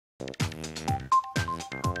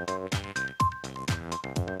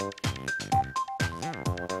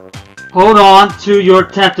Hold on to your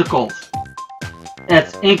tentacles.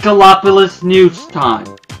 It's Inkalopolis news time.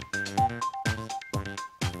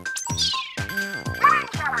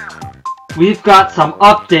 We've got some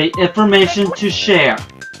update information to share.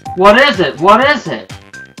 What is it? What is it?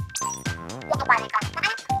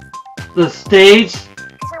 The stage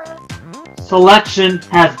selection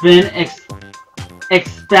has been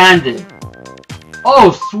expanded.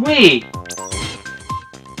 Oh, sweet!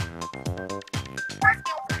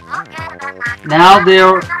 Now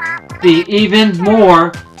there'll be even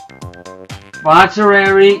more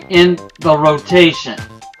variety in the rotation.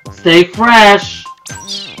 Stay fresh!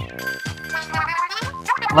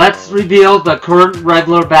 Let's reveal the current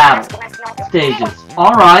regular battle stages.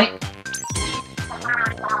 Alright.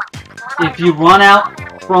 If you run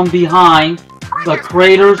out from behind the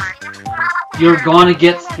craters, you're gonna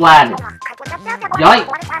get splatted.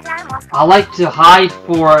 Yikes! I like to hide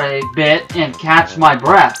for a bit and catch my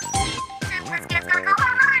breath.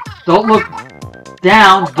 Don't look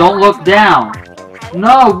down, don't look down.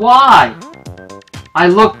 No, why? I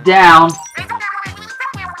look down.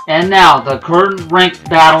 And now, the current ranked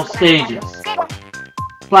battle stages.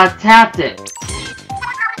 Splat-tastic.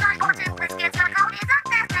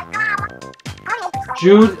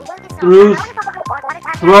 Jude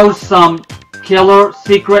throws some killer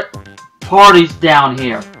secret parties down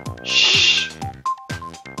here. Shh.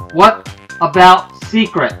 What about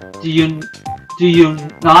secret? Do you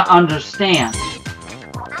not understand?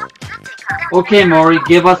 Okay, Moray,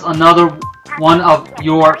 give us another one of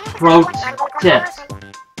your pro tips.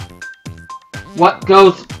 What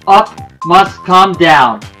goes up must come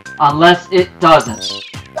down, unless it doesn't.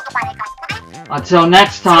 Until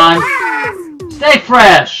next time, stay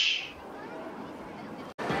fresh!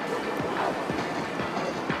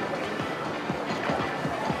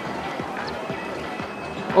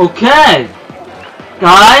 Okay,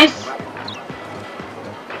 guys,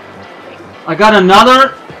 I got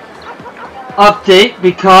another update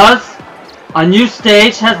because a new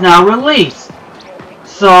stage has now released.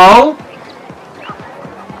 So,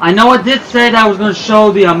 I know I did say that I was going to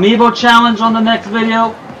show the Amiibo challenge on the next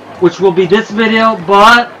video, which will be this video,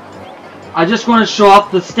 but I just want to show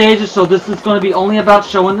off the stages, so this is going to be only about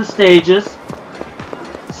showing the stages.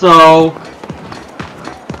 So,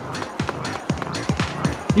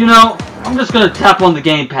 you know, I'm just going to tap on the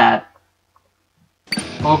gamepad.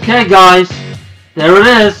 Okay, guys, there it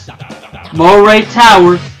is. Moray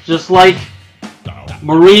Towers, just like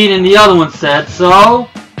Marine and the other one said. So,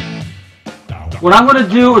 what I'm going to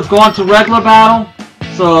do is go on to regular battle.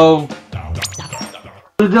 So,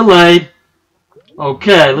 delayed.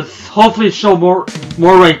 Okay, let's hopefully show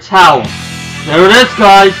Moray Tower. There it is,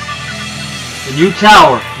 guys. The new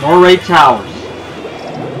tower, Moray Towers.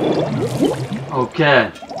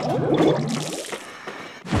 Okay.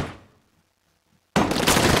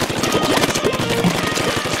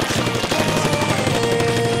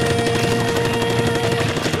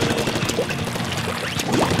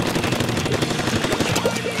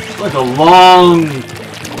 Like a long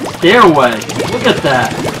stairway. Look at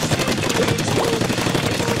that.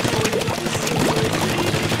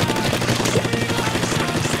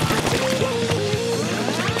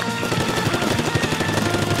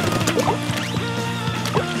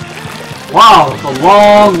 Wow, it's a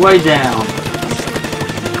long way down.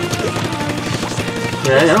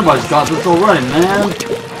 Okay, everybody's got this already, man.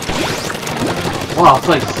 Wow, it's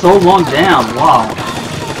like so long down. Wow.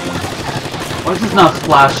 Why is this not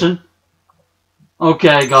splashing?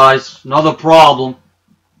 Okay, guys, another problem.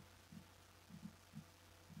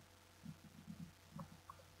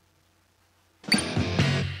 Let's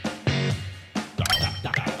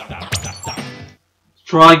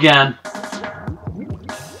try again.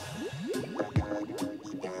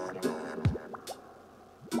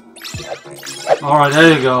 Alright,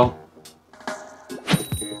 there you go.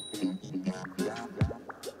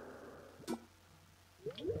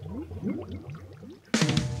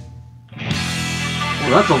 Well,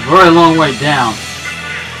 that's a very long way down.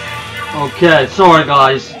 Okay, sorry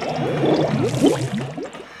guys.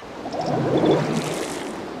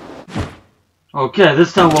 Okay,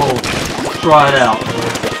 this time we'll try it out.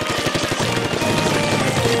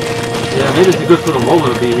 Yeah, maybe it's good for the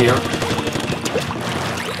roller to be here.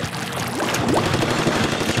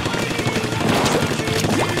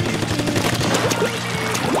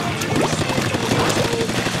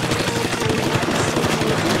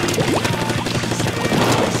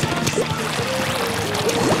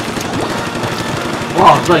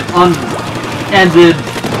 Wow, it's like unended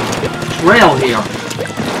trail here.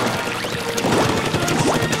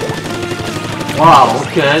 Wow,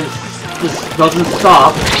 okay. This doesn't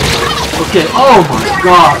stop. Okay, oh my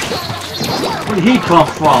gosh. Where did he come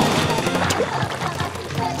from?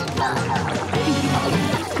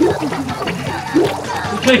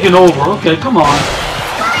 We're taking over. Okay, come on.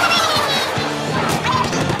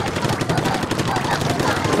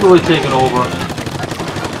 Really taking over.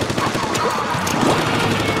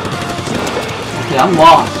 Okay, I'm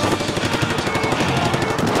lost.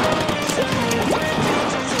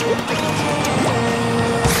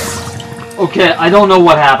 Okay, I don't know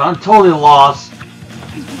what happened. I'm totally lost.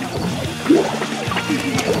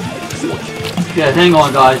 Okay, hang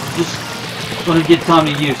on guys. Just gonna get time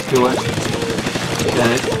to get used to it.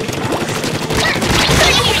 Okay.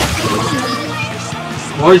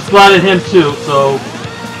 Well, he splatted him too, so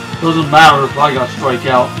doesn't matter if I got strike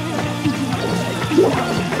out.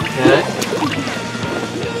 Okay.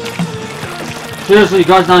 Seriously, you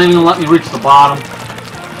guys not even gonna let me reach the bottom?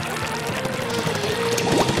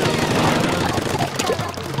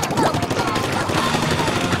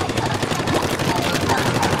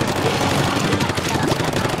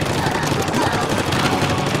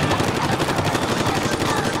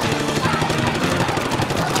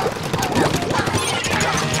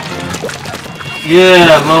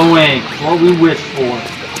 Yeah, low ink. What we wish for.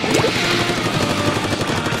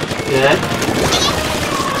 Dead.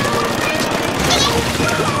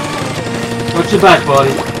 Watch your back,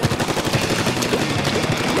 buddy.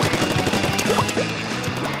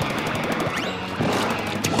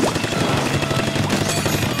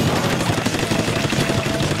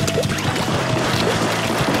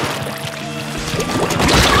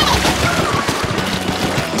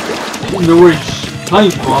 I don't know where he's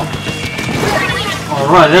coming from.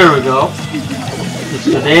 Alright, there we go.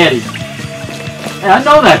 Mr. Daddy. Hey, I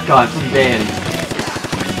know that guy from Daddy.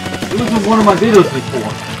 He was in one of my videos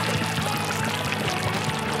before.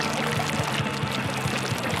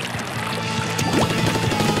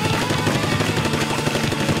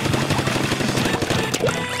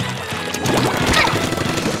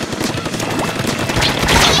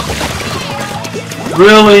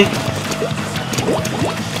 Really?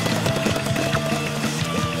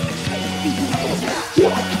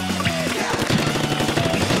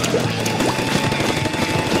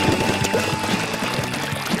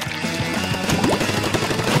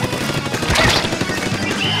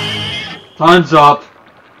 Time's up.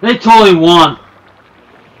 They totally won.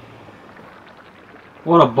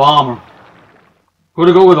 What a bomber. We're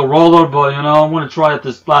gonna go with a roller, but you know, I'm gonna try at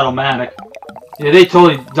this Splatomatic. Yeah, they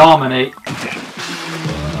totally dominate.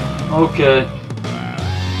 Okay.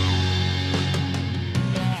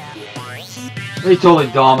 They totally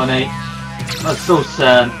dominate. That's so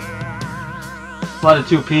sad. Splatted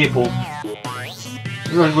 2 people.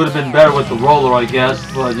 It really would have been better with the roller, I guess,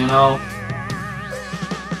 but you know.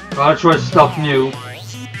 Gotta try stuff new.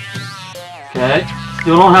 Okay.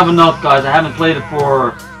 Still don't have enough, guys. I haven't played it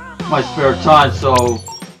for my spare time, so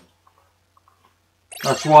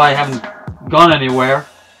that's why I haven't gone anywhere.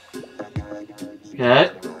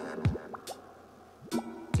 Okay.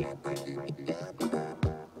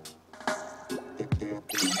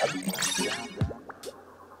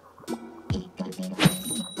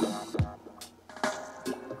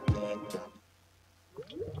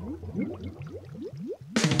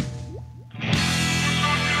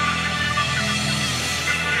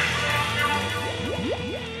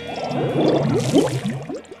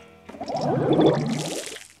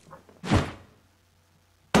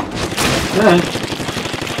 Okay.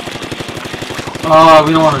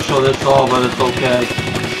 We don't want to show this all, but it's okay.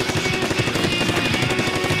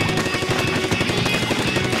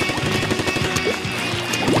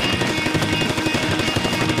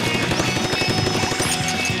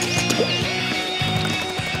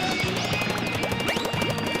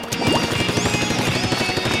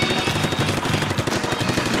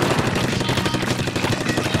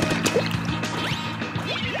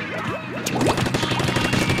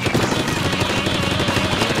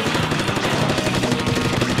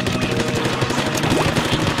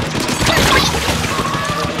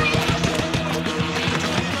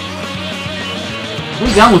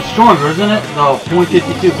 That one's stronger, isn't it? The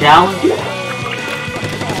 0.52 gallons.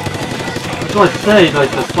 That's what I'd say,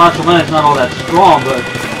 like the Splatoon is not all that strong, but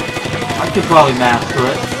I could probably master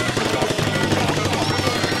it.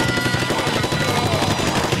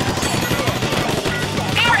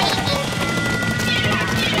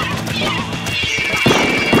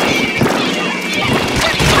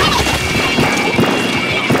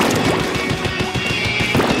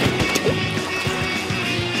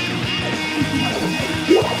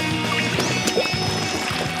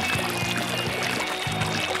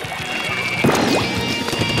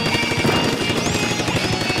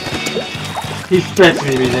 He expects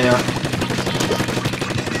me to be there.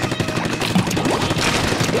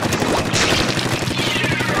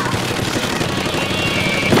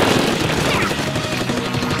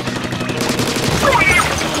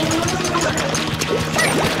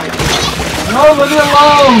 No, leave me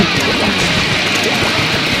alone!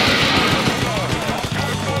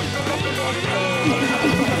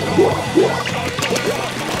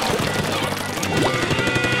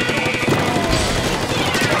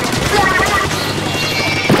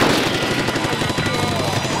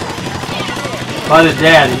 By the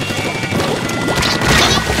daddy.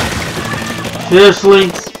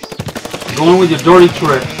 Seriously? Going with your dirty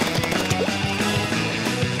tricks.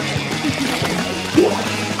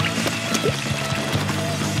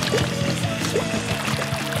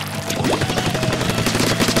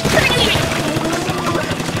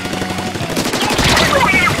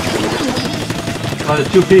 By the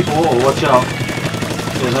two people. Oh, watch out.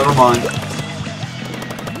 Yeah, never mind.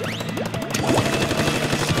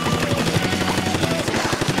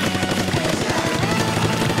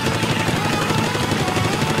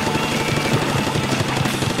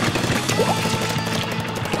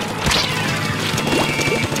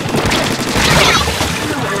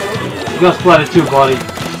 You got splatted too, buddy.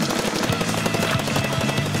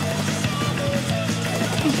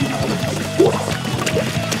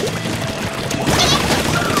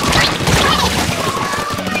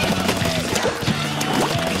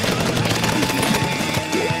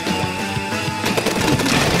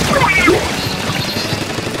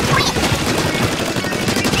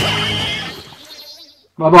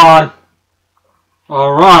 Bye-bye.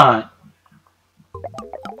 Alright.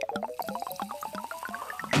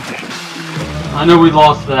 I know we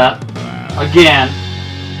lost that. Again.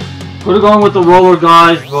 Could have gone with the roller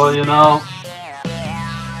guys, but you know.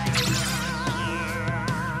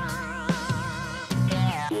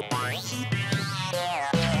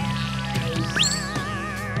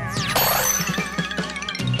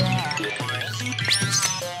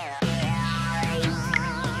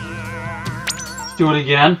 Let's do it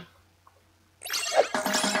again.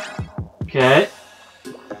 Okay.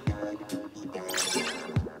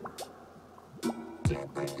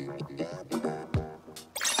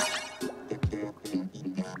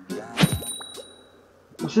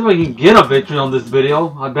 Let's see if I can get a victory on this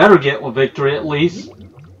video. I better get a victory at least.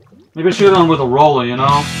 Maybe I should have gone with a roller, you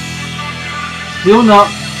know. Still not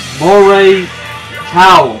Moray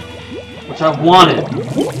towel, which I wanted.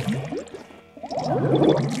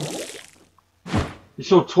 You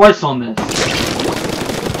showed twice on this.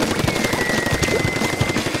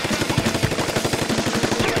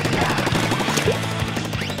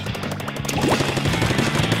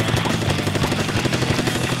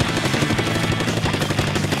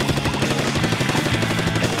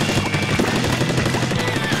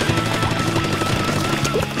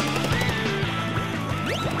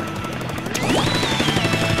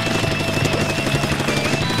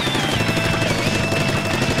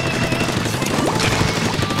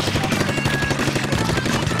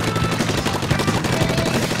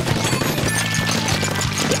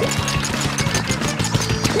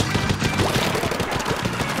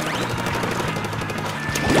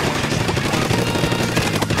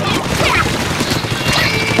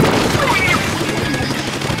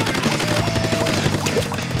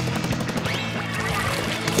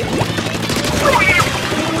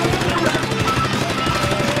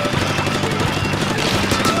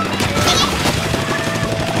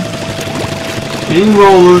 Being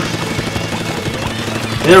rollers.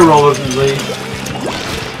 They're rollers at least.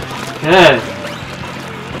 Okay.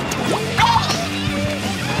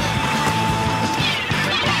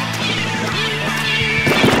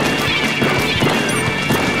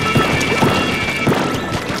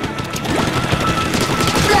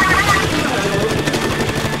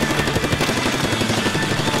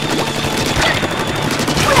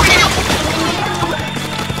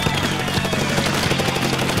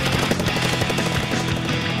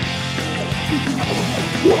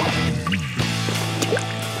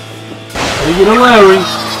 Take it to Larry.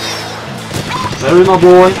 Larry, my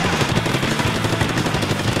boy.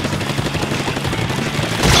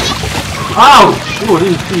 Oh, sure,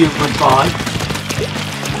 didn't see it went by.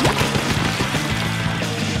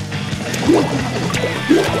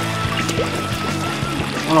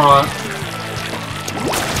 Alright.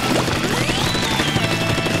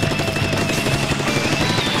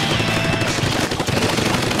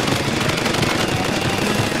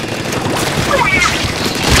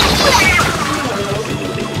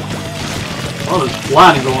 Oh, there's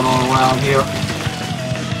flying going on around here.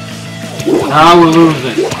 Now we're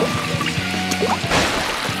losing.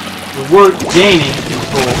 We're gaining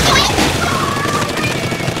control.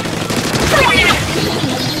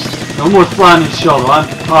 No more sliding shovel. I'm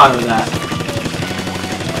tired of that.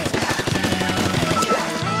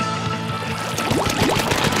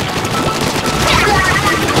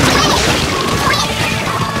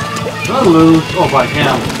 Did I lose? Oh, by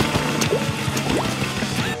him.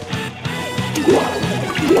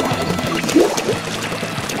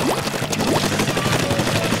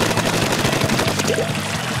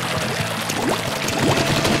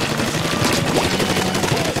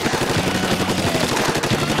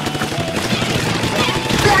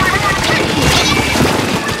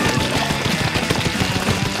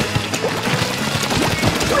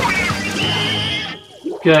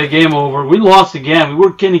 Okay, game over. We lost again. We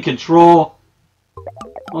weren't getting control.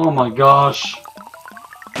 Oh my gosh.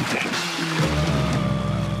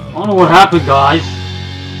 I don't know what happened, guys.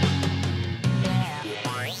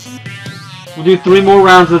 We'll do 3 more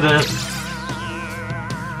rounds of this.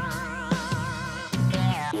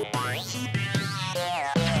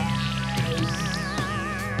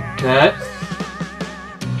 Okay.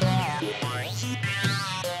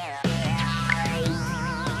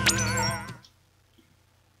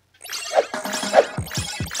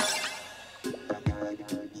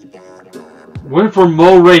 Wait for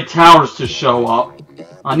Moray Towers to show up.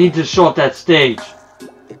 I need to show up that stage.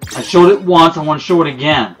 I showed it once, I want to show it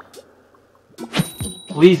again.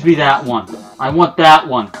 Please be that one. I want that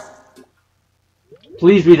one.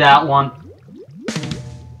 Please be that one.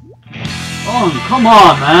 Oh, come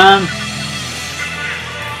on, man.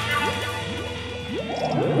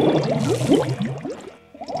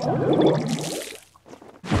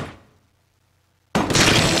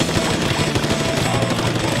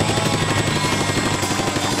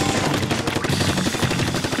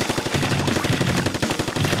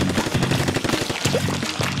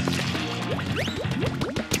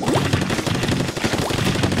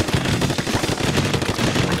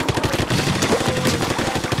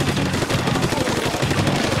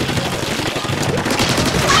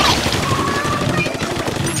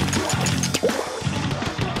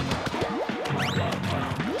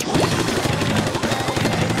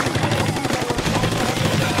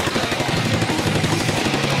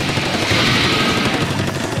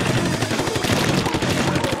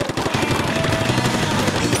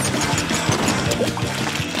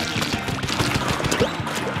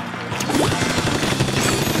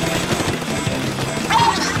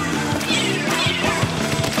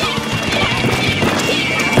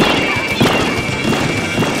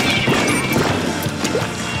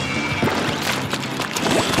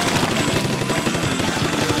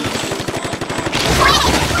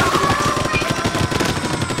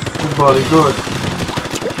 Everybody good.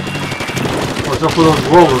 What's up with those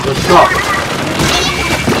rollers? They're stuck.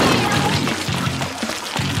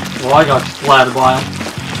 Well, I got splattered by them.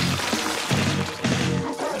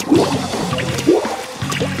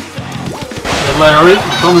 Hey Larry,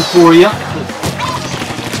 I'm coming for you.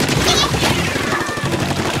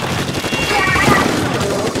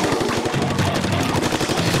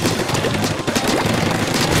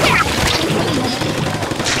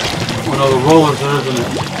 One of the rollers there, isn't it?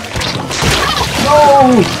 No!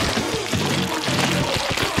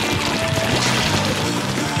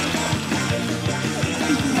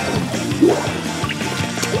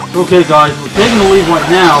 Okay guys, we're taking the lead right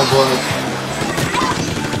now, but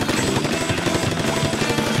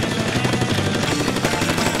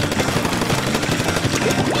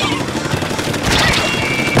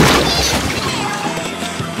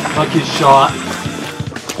lucky shot.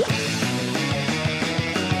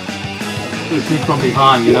 This thing from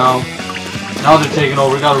behind, you know. Now they're taking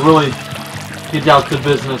over. We gotta really get down to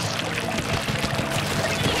business.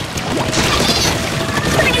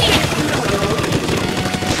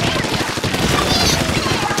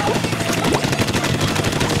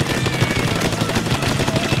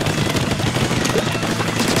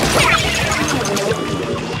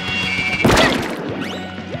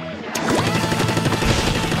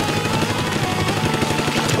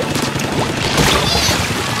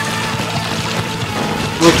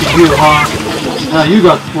 Look at you, huh? Now you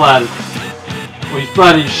got splattered. Well, you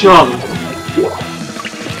splattered your shovel.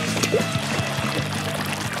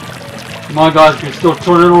 Come on, guys, we can still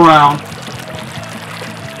turn it around.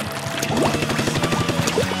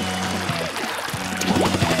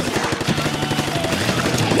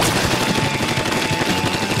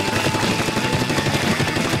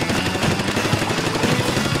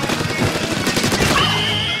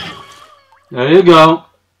 There you go.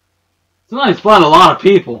 Tonight splattered a lot of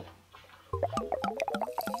people.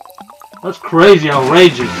 That's crazy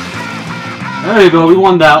outrageous. There you go, we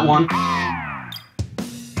won that one.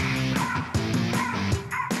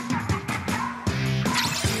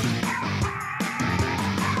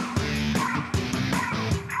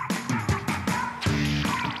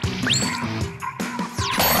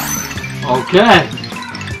 Okay.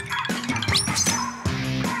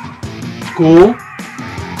 Cool.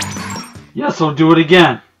 Yes, I'll do it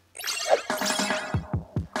again.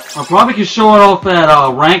 I probably could show it off at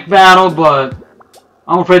rank battle, but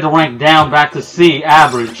I'm afraid to rank down back to C,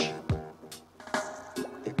 average.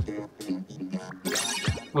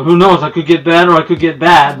 But who knows, I could get better, I could get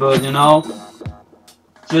bad, but you know,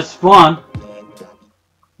 just fun.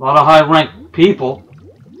 A lot of high ranked people.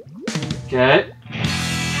 Okay.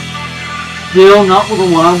 Still not with the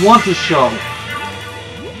one I want to show.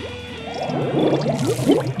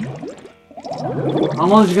 How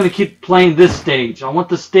long is he going to keep playing this stage? I want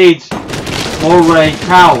the stage Moray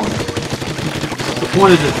Tower. What's the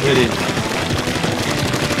point of this video?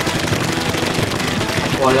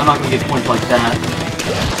 Well, I'm not going to get points like that.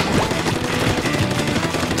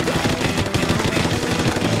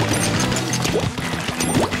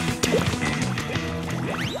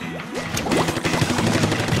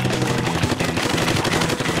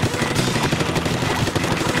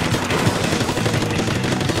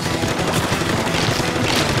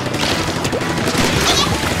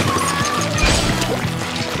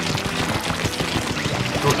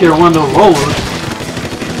 Here, one of the rollers.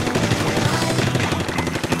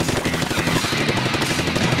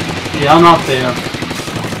 Yeah, I'm up there.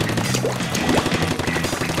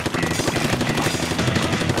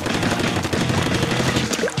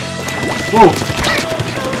 Whoa!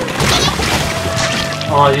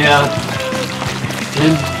 Oh yeah.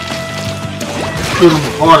 Didn't shoot him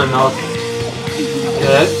hard enough.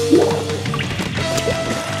 Okay.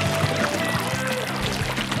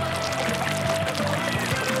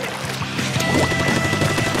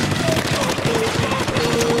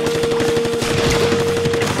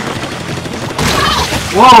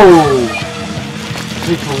 Whoa!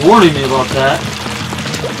 Thanks for warning me about that.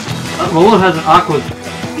 That roller has an aqua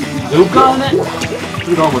bazooka on it?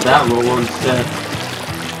 Let's go with that roller instead.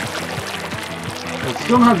 I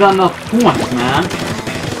still haven't got enough points, man.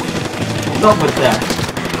 What's up with that?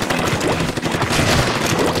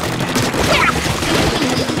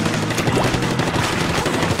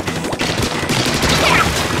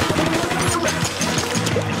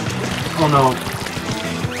 Oh no.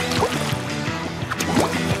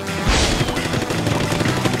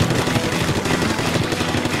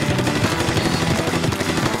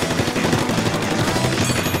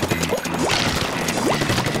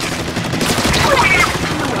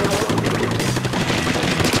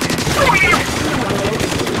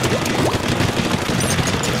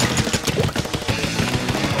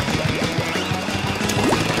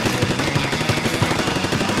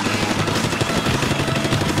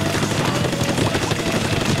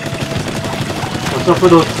 What's up for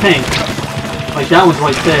those tanks? Like that one's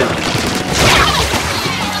right there.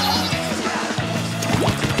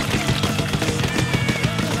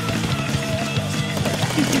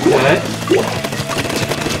 Okay.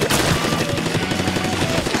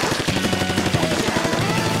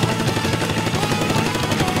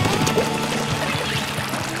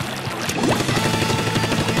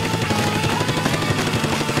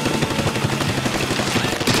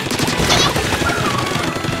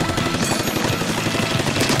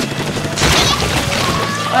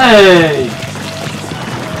 Hey!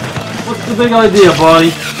 What's the big idea,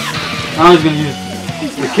 buddy? I was gonna use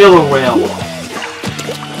the killer whale.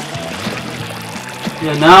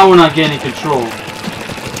 Yeah, now we're not getting control.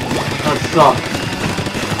 That sucks.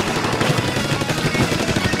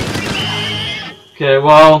 Okay,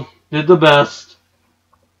 well, did the best.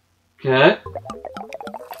 Okay.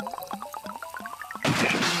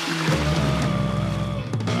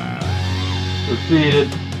 Defeated.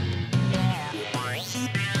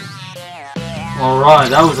 Alright,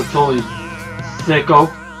 that was a totally sicko.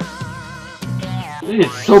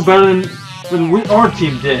 It's so better than our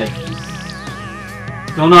team did.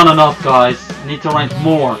 Still not enough, guys. I need to rank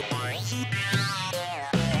more.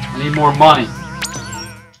 I need more money.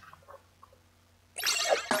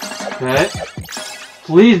 Okay.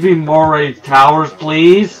 Please be Moray Towers,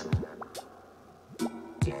 please.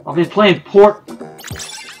 I've been playing Port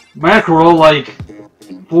Mackerel like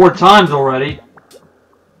 4 times already.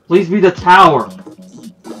 Please be the tower.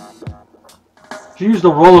 Use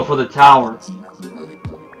the roller for the tower.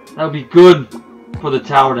 That would be good for the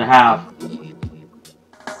tower to have.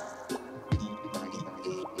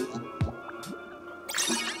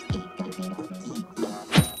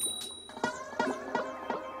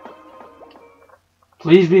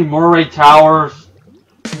 Please be Moray Towers.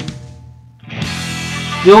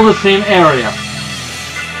 Still the same area.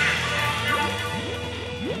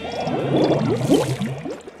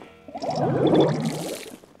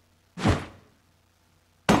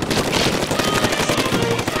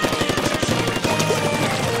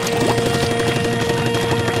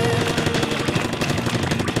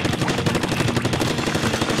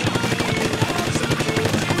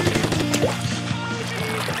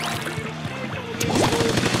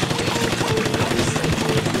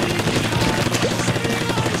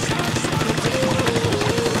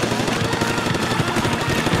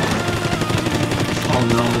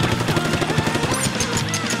 know.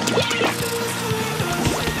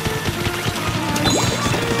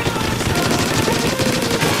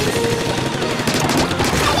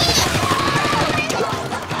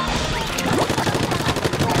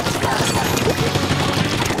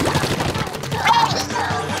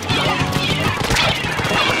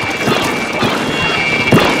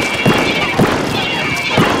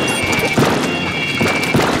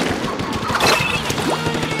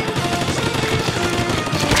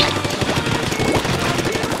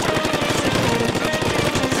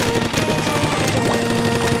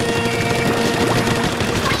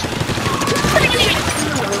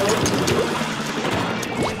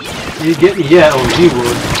 He'd get me yet, or he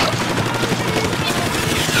would.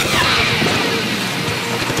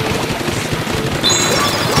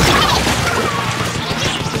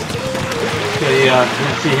 Okay, yeah,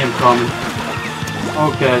 didn't see him coming.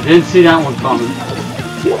 Okay, didn't see that one coming. I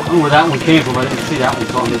don't know where that one came from, I didn't see that one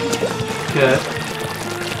coming. Okay.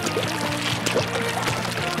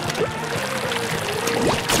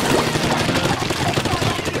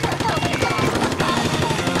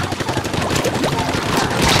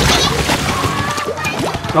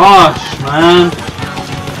 Gosh, man.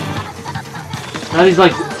 Daddy's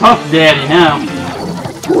like tough daddy now.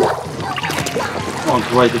 Oh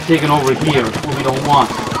great, they're taking over here, what we don't want.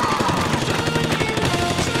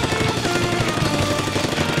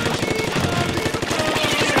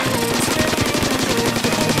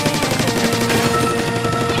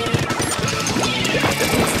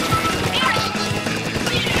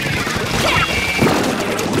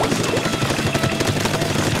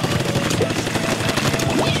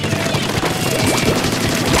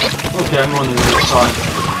 Okay, I'm running the other side.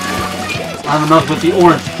 I have enough with the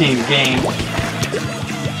orange team game.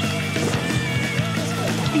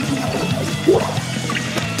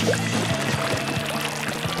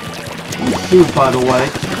 Shoot, by the way.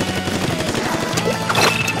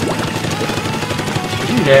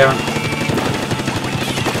 You there?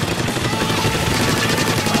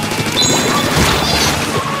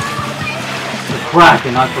 The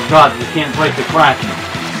Kraken, I forgot. You can't break the Kraken.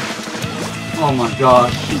 Oh my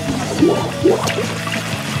gosh.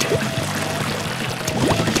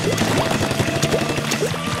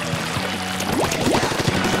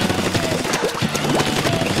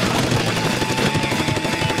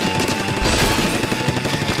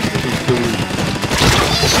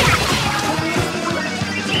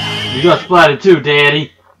 You got splatted too,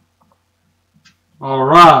 Daddy.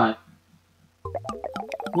 Alright.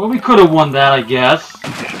 Well, we could have won that, I guess.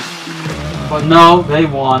 But no, they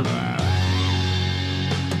won.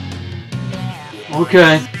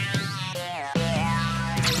 Okay.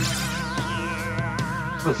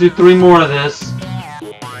 Let's do 3 more of this.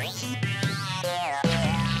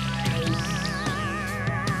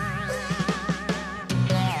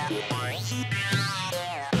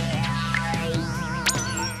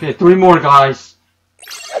 Okay, 3 more, guys.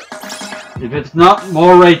 If it's not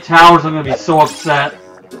Moray Towers, I'm gonna be so upset.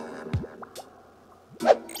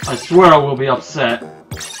 I swear I will be upset.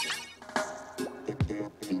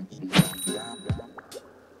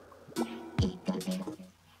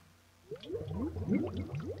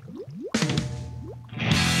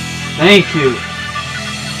 Thank you.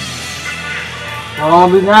 That's all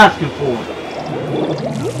I've been asking for.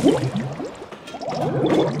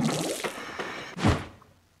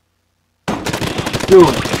 Do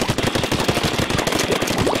it.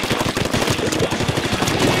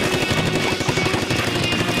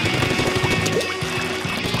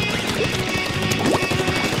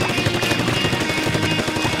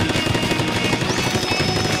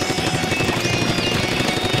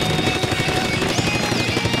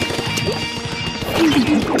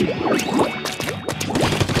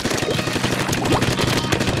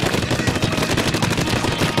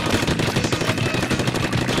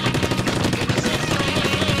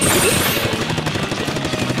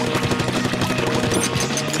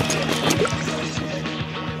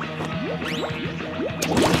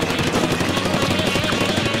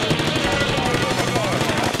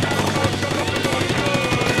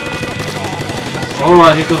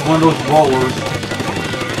 Alright, here goes one of those rollers.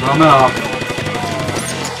 I'm out.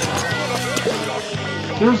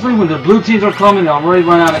 Seriously, when the blue teams are coming, I'll already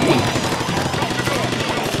run out of ink.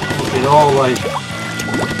 Okay, alright.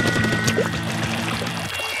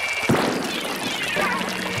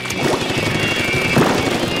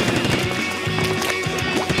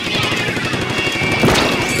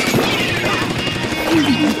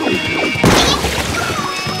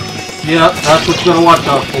 Yep, that's what's gonna watch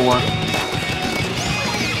out for.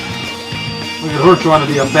 Look at her trying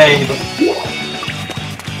to be a babe.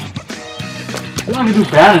 You're not gonna do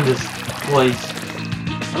bad in this place.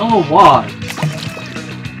 I don't know why.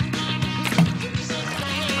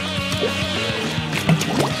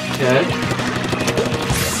 Okay.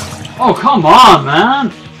 Oh, come on,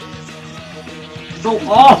 man! So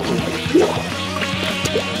awful!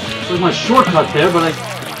 There's my shortcut there, but I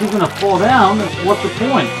keep gonna fall down. What's the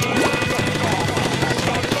point?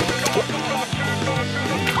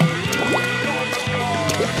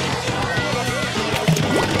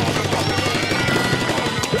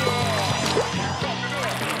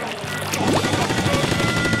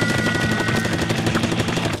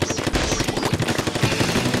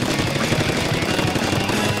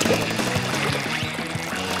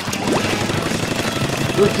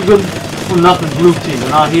 Looks a good for nothing blue team. They're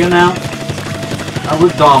not here now. I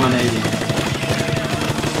was dominating.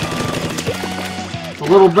 It's a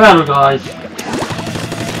little better, guys.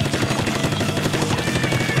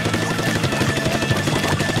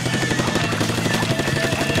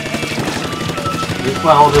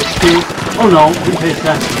 Despite all this speed. Oh no, didn't pay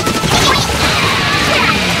attention.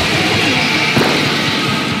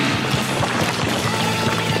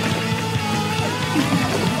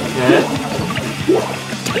 Okay.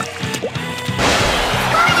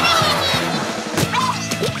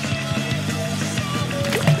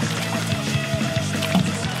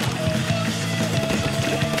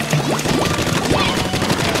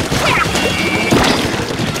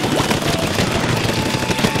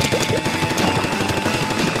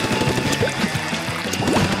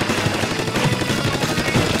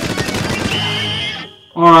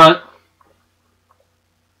 Alright.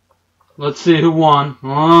 Let's see who won.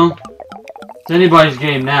 It's anybody's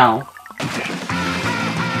game now.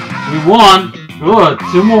 We won. Good.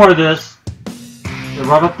 2 more of this. To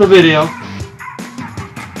wrap up the video.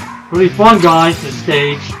 Pretty fun, guys, this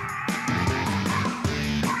stage.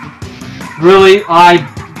 Really, I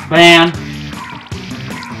ban.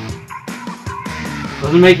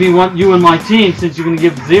 Doesn't make me want you in my team since you're going to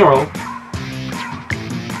give 0.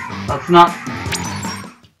 That's not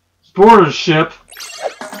sportsmanship.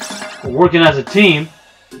 We're working as a team.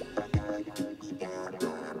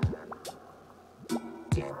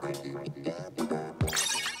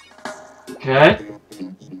 Okay.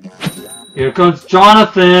 Here comes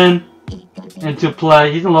Jonathan into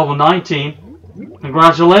play. He's in level 19.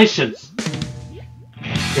 Congratulations.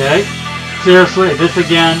 Okay. Seriously, this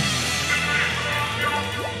again.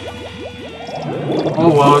 Oh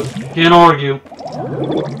well, can't argue.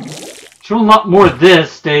 Show a lot more of this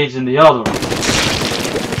stage than the other,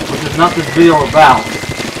 which is not this video about.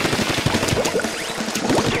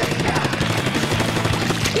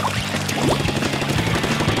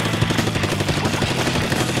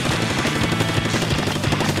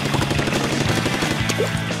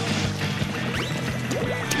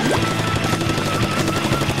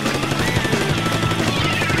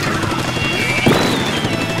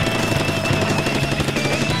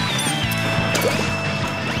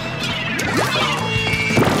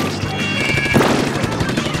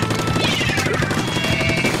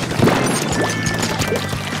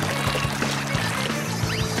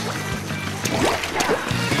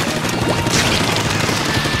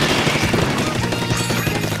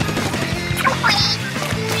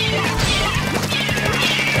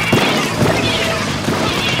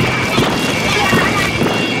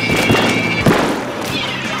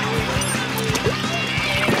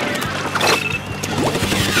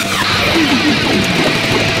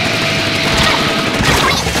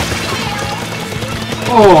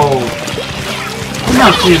 Oh, I've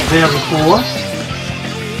not seen it there before.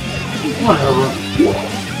 Whatever.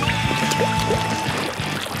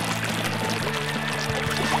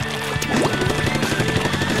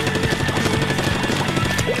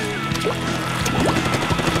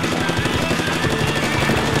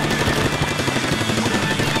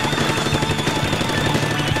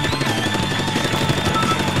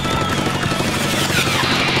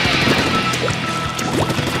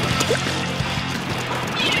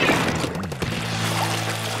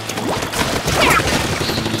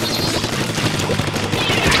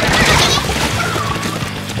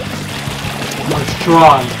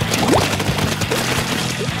 Try.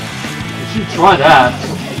 You should try that,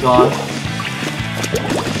 guys.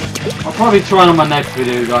 I'll probably try it on my next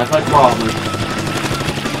video, guys. I probably.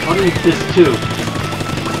 I'll make this too.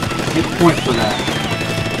 Get points for that.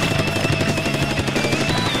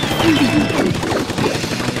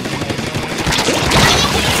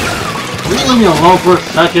 Will you leave me alone for a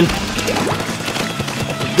second?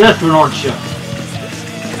 You're desperate, aren't you?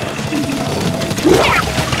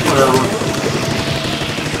 Whatever.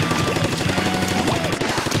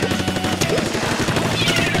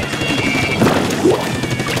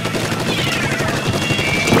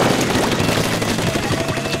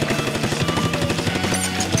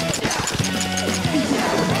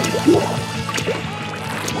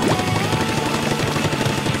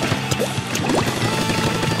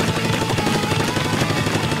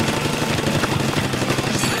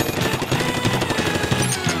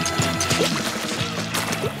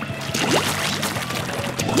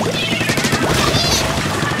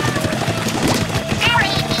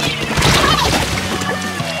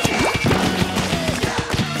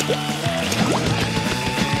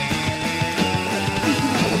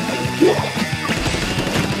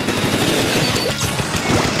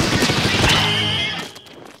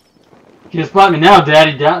 Can't spot me now,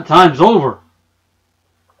 Daddy. Time's over.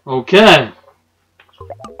 Okay.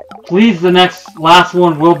 Please, the last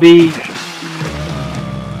one will be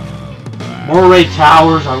Moray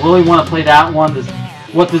Towers. I really want to play that one. This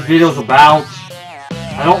what this video is about.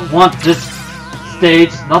 I don't want this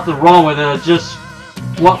stage. Nothing wrong with it. I just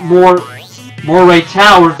want more Moray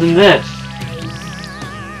Towers than this.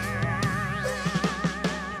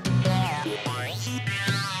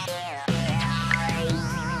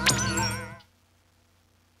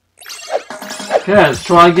 Okay, let's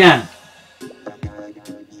try again.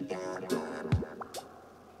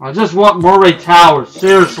 I just want Moray Towers,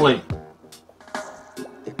 seriously.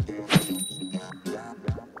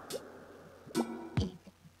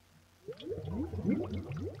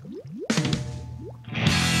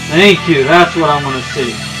 Thank you, that's what I want to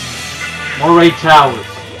see. Moray Towers.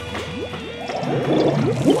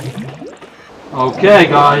 Okay,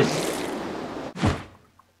 guys.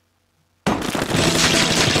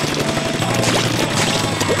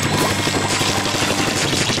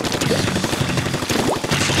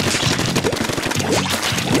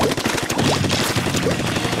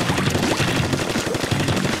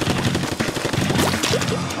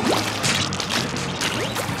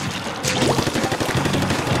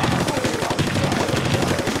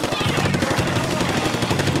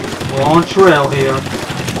 We're on trail here.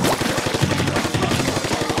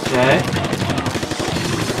 Okay.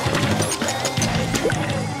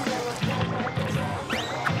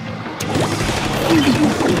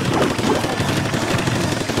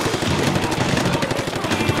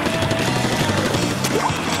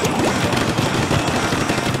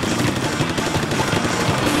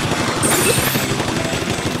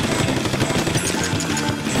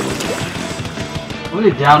 Look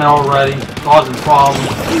at down there already, causing problems.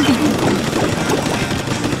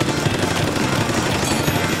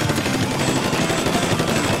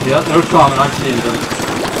 Yeah, they're coming, I see them.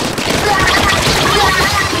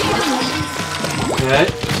 Okay.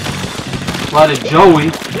 Spotted Joey.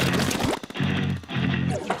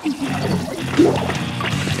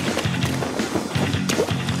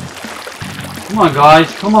 Come on, guys,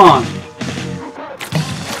 come on.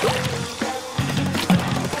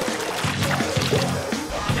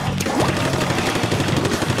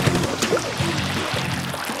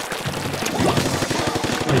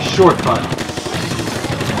 Shortcut.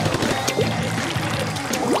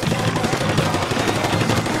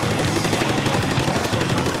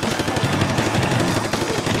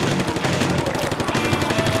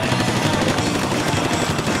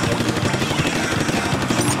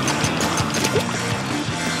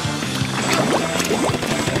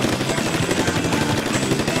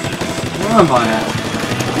 Where am I at?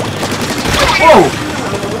 Whoa!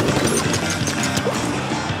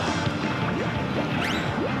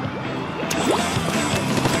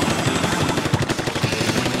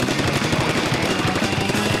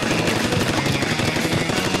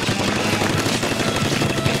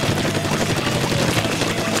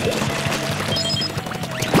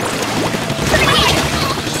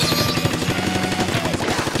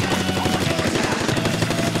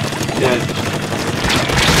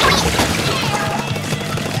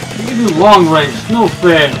 You can do long range, no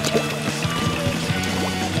fair.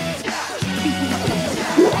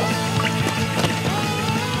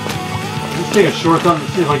 Let's take a shortcut and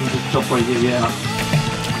see if I can just jump right here, yeah.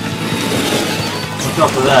 Watch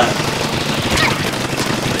out for that.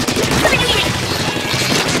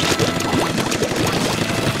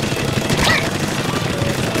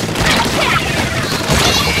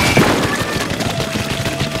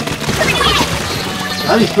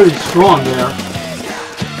 Daddy's pretty strong there.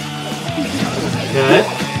 Okay.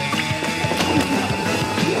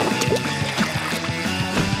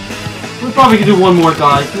 We probably can do one more,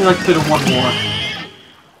 guys. Maybe I can fit in one more.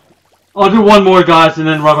 I'll do one more, guys, and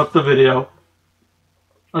then wrap up the video.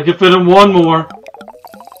 I can fit in one more.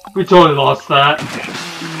 We totally lost that.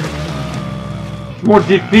 More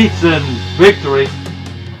defeats than victory.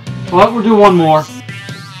 But we'll do one more.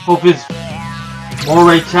 Hope it's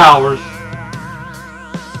Moray Towers.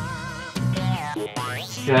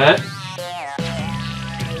 Okay.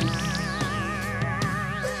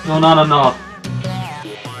 No, not enough.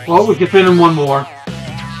 Well, we can fit in one more.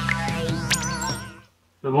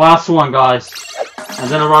 The last one, guys. And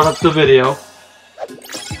then I'll wrap up the video.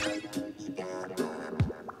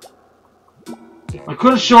 I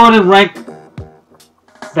could have shown it in ranked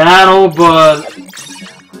battle, but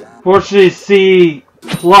fortunately C+,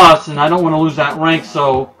 and I don't want to lose that rank,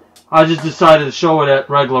 so I just decided to show it at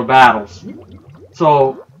regular battles.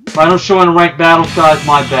 So, if I don't show it in ranked battles, guys,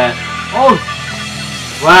 my bad. Oh!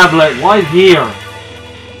 Rablet, right here.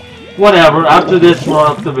 Whatever, after this, we'll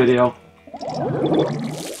wrap up the video.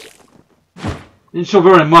 Didn't show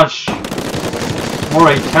very much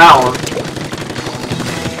Moray Tower.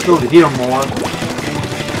 Showed here more,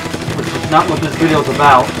 which is not what this video is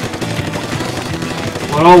about.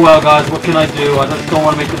 But oh well, guys, what can I do? I just don't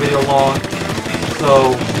want to make the video long,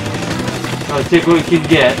 so gotta take what we can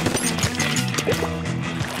get.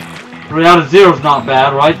 3 out of 0 is not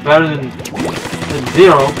bad, right? Better than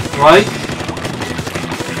 0, right?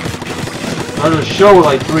 Better to show it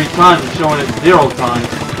like 3 times than showing it 0 times.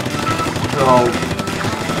 So,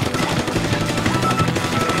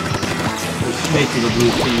 we're snaking the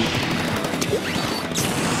blue team.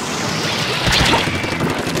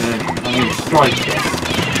 Okay, I need to strike.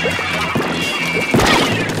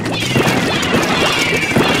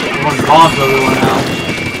 Everyone bombs everyone now.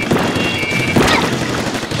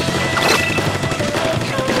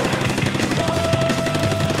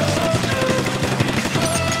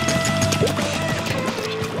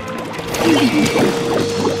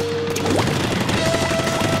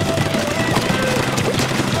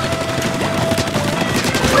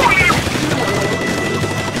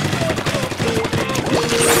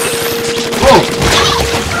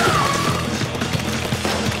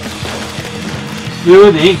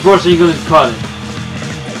 Dude, the ink brush ain't gonna cut it.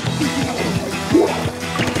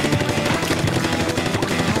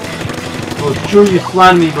 Well, sure you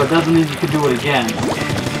flattened me, but that doesn't mean you can do it again.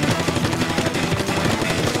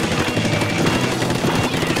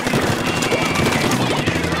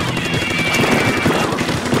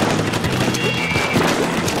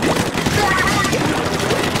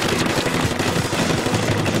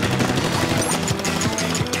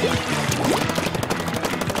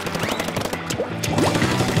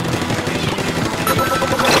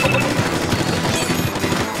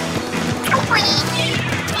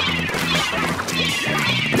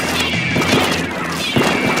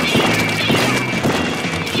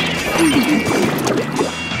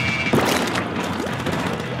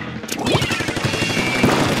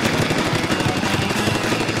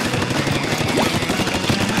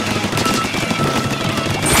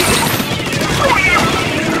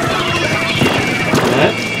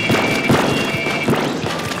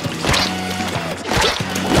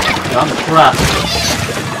 I'm trapped.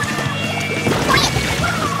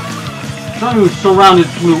 Someone who's surrounded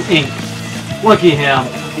blue ink. Lucky him.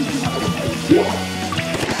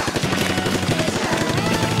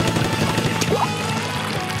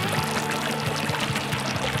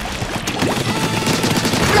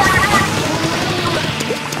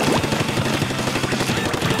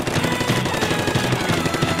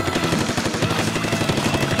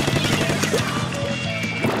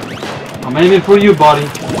 I'm aiming for you, buddy.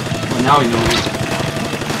 Well, now he knows it.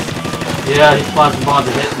 Yeah, he's planting bombs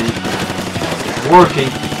to hit me. It's working.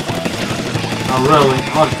 Not really.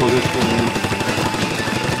 I'll just go this way.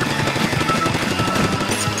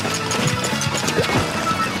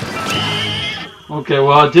 Okay,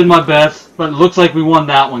 well, I did my best, but it looks like we won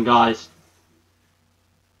that one, guys.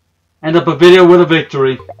 End up a video with a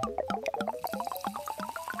victory.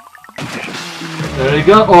 There you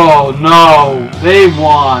go. Oh, no. They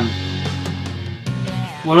won.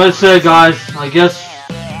 What did I say, guys? I guess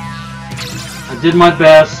I did my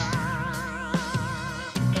best.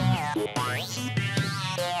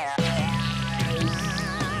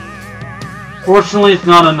 Fortunately, it's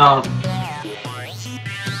not enough.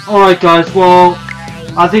 Alright, guys. Well,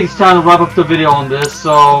 I think it's time to wrap up the video on this,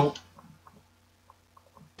 so...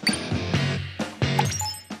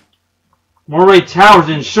 Moray Tower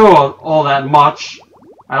didn't show all that much.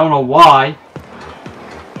 I don't know why.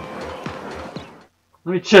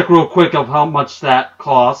 Let me check real quick of how much that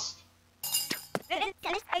cost.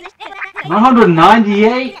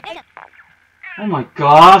 198? Oh my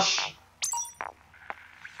gosh.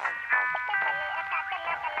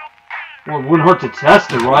 Well, it wouldn't hurt to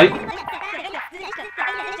test it, right?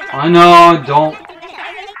 I know I don't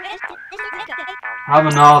have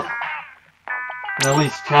enough. At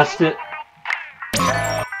least test it.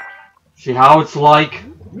 See how it's like.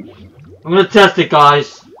 I'm gonna test it,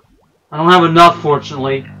 guys. I don't have enough,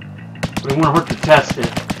 fortunately, but it wouldn't hurt to test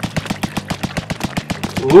it.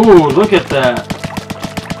 Ooh, look at that.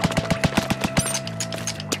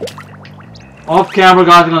 Off camera,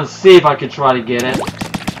 guys, I'm gonna see if I can try to get it.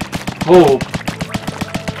 Hope.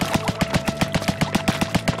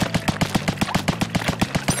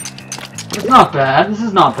 It's not bad. This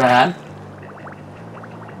is not bad.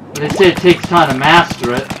 They say it takes time to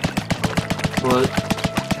master it, but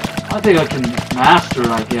I think I can master it,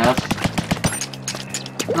 I guess.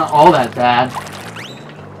 Not all that bad.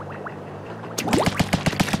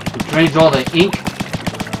 It drains all the ink.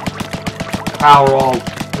 Power all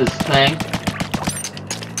this thing.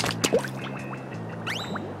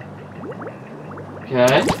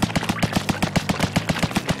 Okay.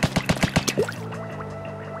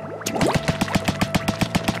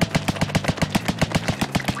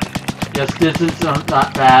 Yes, distance aren't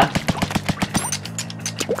that bad.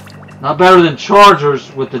 Not better than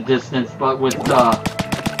Chargers with the distance, but with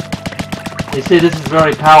they say this is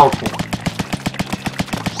very powerful.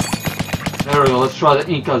 There we go, let's try the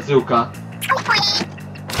Inkazuka.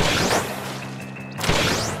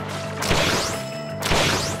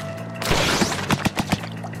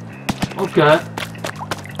 Okay.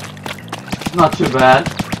 Not too bad.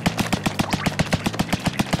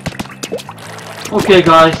 Okay,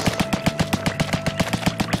 guys.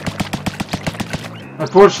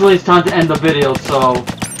 Unfortunately, it's time to end the video, so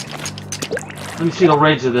let me see the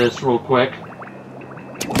range of this real quick.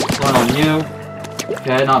 Run on you.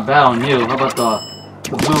 Okay, not bad on you. How about the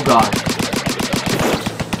blue guy?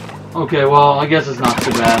 Okay, well, I guess it's not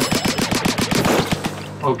too bad.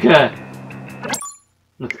 Okay.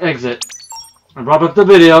 Let's exit and wrap up the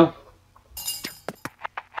video.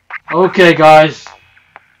 Okay, guys.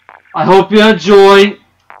 I hope you enjoy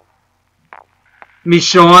me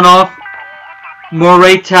showing off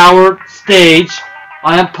Moray Tower stage.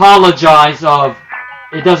 I apologize of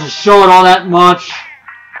it doesn't show it all that much.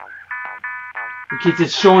 It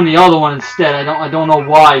keeps showing the other one instead. I don't know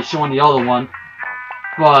why it's showing the other one.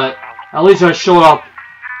 But at least I showed up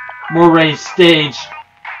Moray stage,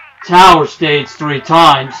 Tower stage 3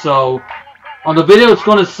 times. So on the video it's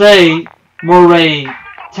gonna say Moray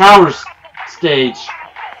Tower stage.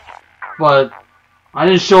 But I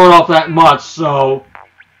didn't show it off that much, so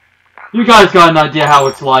you guys got an idea how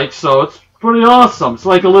it's like, so it's pretty awesome. It's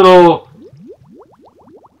like a little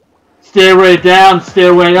stairway down,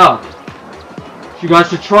 stairway up. You guys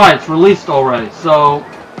should try it. It's released already. So,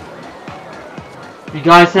 if you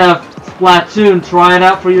guys have Splatoon, try it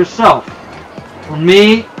out for yourself. For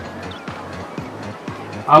me,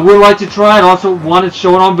 I would like to try it. Also wanted to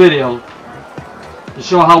show it on video to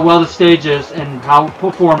show how well the stage is and how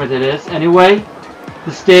performant it is. Anyway,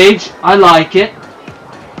 the stage, I like it.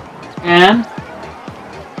 And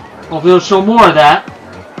hopefully it'll show more of that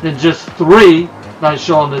than just 3 that I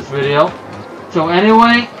show in this video. So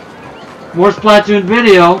anyway, more Splatoon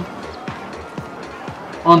video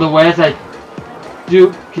on the way as I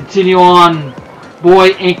do continue on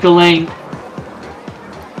Boy Inkling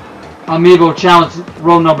Amiibo Challenge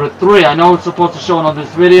row number 3. I know it's supposed to show it on this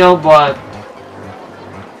video, but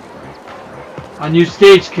a new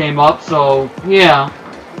stage came up, so yeah.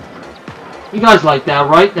 You guys like that,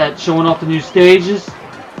 right? That showing off the new stages.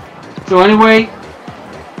 So anyway,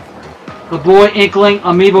 the Boy Inkling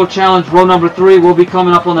Amiibo Challenge row number 3 will be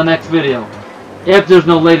coming up on the next video. If there's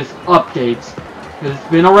no latest updates. Because it's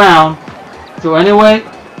been around. So anyway,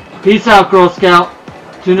 peace out, Girl Scout.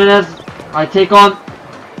 Tune in as I take on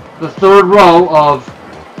the 3rd row of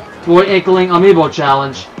Boy Inkling Amiibo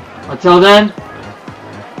Challenge. Until then,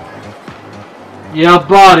 yeah,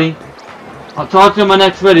 buddy. I'll talk to you in my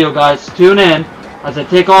next video, guys. Tune in as I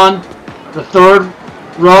take on the 3rd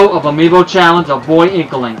row of Amiibo Challenge of Boy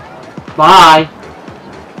Inkling. Bye.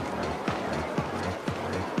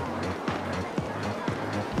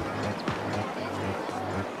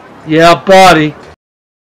 Yeah, buddy.